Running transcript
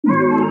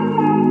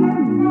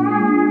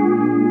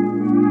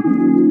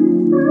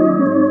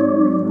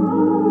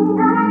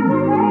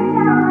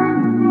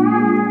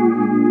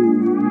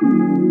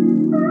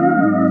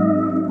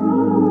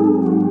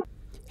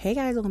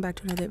welcome back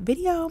to another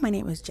video. My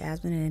name is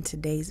Jasmine, and in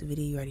today's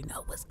video you already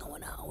know what's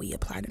going on. We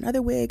applied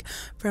another wig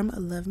from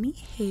LUVME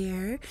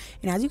hair,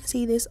 and as you can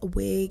see, this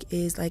wig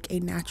is like a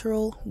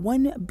natural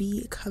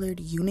 1B colored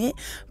unit,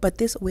 but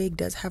this wig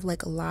does have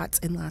like lots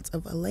and lots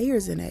of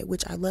layers in it,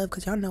 which I love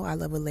because y'all know I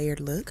love a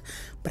layered look,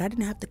 but I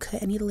didn't have to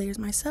cut any of the layers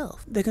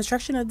myself. The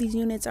construction of these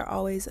units are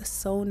always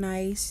so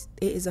nice.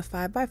 It is a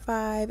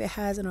 5x5. It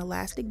has an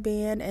elastic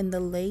band and the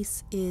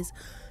lace is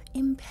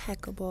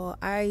impeccable.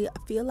 I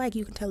feel like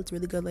you can tell it's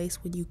really good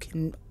lace when you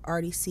can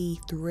already see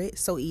through it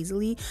so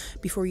easily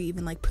before you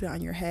even like put it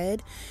on your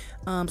head.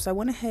 So I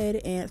went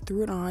ahead and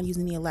threw it on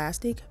using the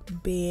elastic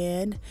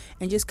band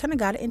and just kind of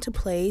got it into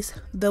place.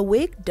 The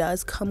wig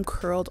does come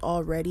curled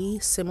already,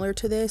 similar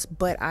to this,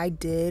 but I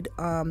did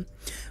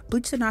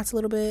bleach the knots a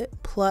little bit,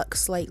 pluck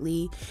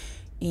slightly,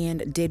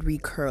 and did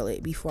recurl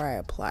it before I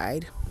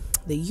applied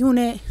the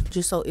unit,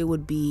 just so it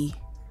would be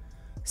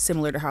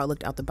similar to how it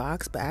looked out the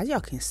box. But as y'all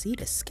can see,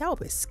 the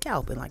scalp is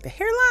scalping. Like the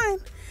hairline,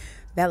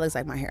 that looks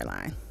like my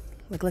hairline.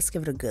 Like, let's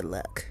give it a good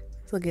look.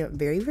 It's looking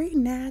very, very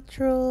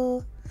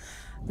natural,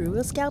 real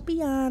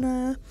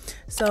scalpiana.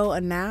 So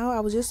now I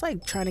was just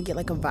like trying to get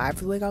like a vibe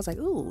for the wig. I was like,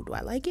 ooh, do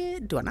I like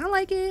it? Do I not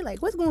like it?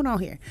 Like, what's going on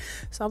here?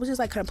 So I was just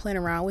like kind of playing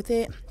around with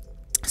it.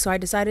 So I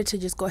decided to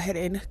just go ahead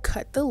and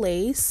cut the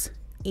lace,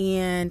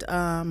 and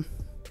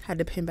had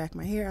to pin back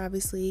my hair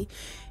obviously,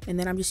 and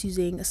then I'm just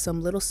using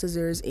some little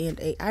scissors and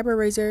a eyebrow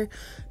razor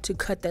to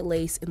cut that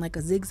lace in like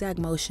a zigzag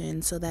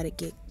motion so that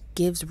it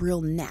gives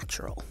real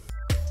natural.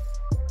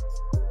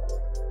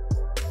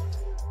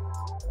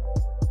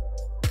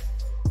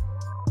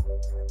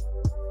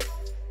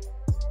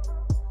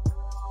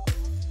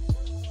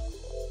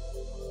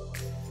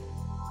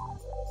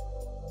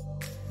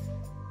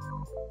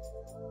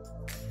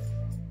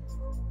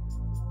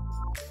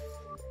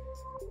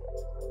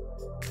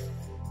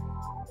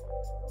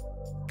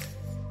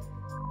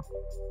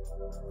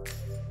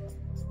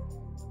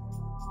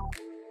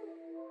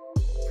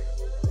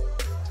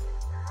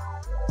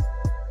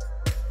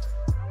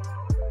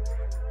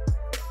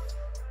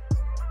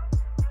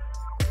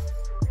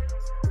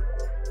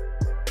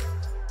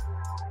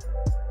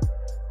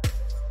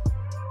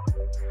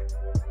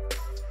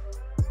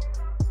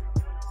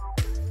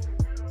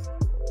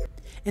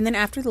 And then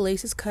after the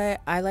lace is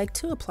cut, I like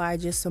to apply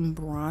just some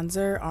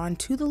bronzer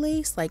onto the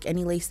lace, like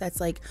any lace that's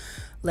like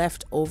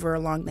left over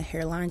along the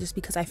hairline, just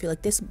because I feel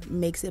like this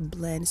makes it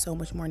blend so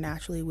much more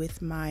naturally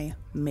with my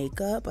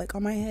makeup like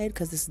on my head,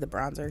 because this is the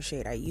bronzer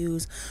shade I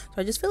use.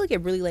 So I just feel like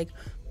it really like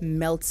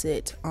melts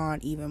it on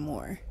even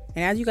more.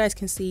 And as you guys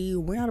can see,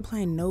 we're not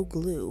applying no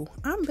glue.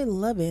 I've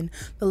been loving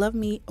the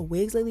LUVME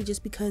wigs lately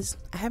just because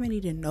I haven't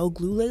needed no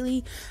glue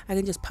lately. I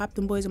can just pop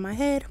them boys in my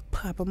head,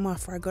 pop them off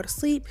before I go to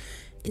sleep.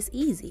 It's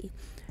easy.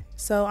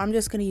 So I'm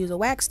just going to use a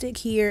wax stick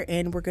here,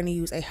 and we're going to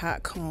use a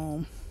hot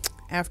comb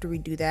after we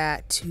do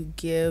that to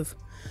give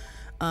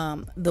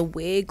the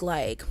wig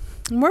like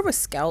more of a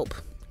scalp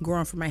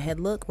growing from my head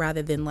look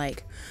rather than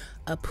like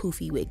a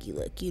poofy wiggy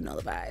look. You know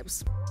the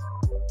vibes.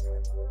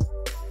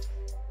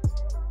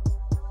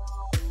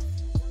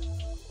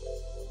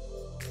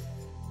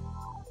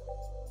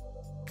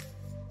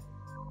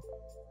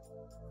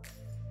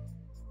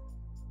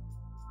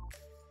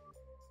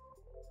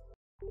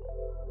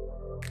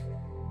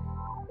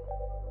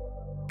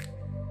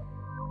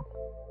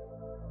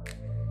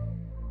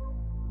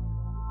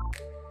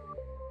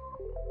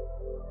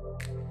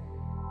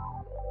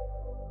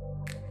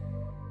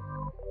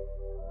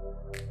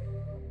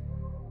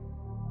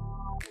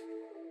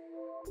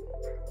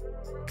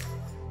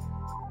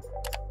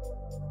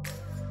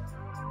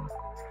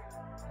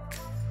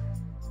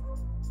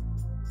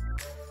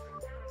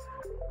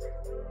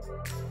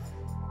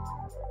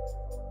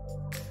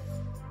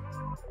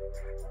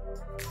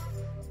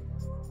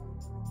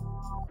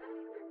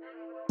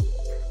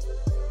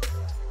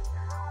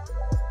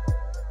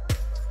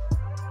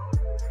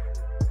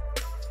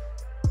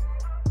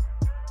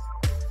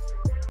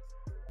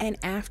 And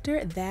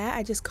after that,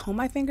 I just comb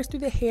my fingers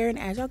through the hair, and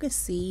as y'all can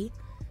see,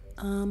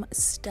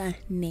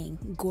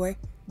 stunning,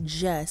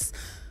 gorgeous,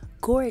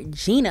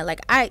 gorgina.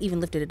 Like, I even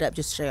lifted it up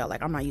just to show y'all,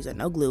 like, I'm not using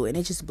no glue, and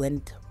it just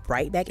blended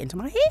right back into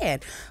my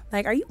head.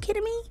 Like, are you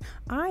kidding me?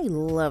 I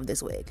love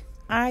this wig.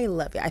 I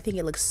love it. I think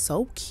it looks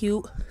so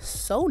cute,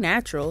 so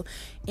natural,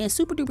 and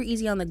super duper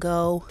easy on the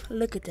go.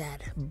 Look at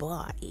that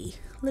body.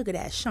 Look at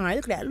that shine.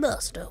 Look at that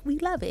luster. We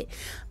love it.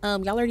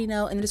 Y'all already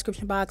know, in the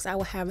description box I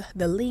will have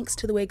the links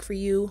to the wig for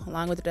you,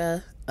 along with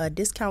the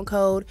discount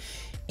code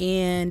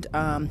and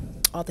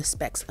all the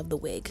specs of the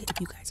wig if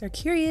you guys are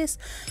curious.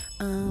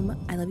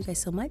 I love you guys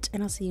so much,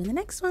 and I'll see you in the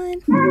next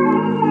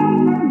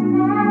one.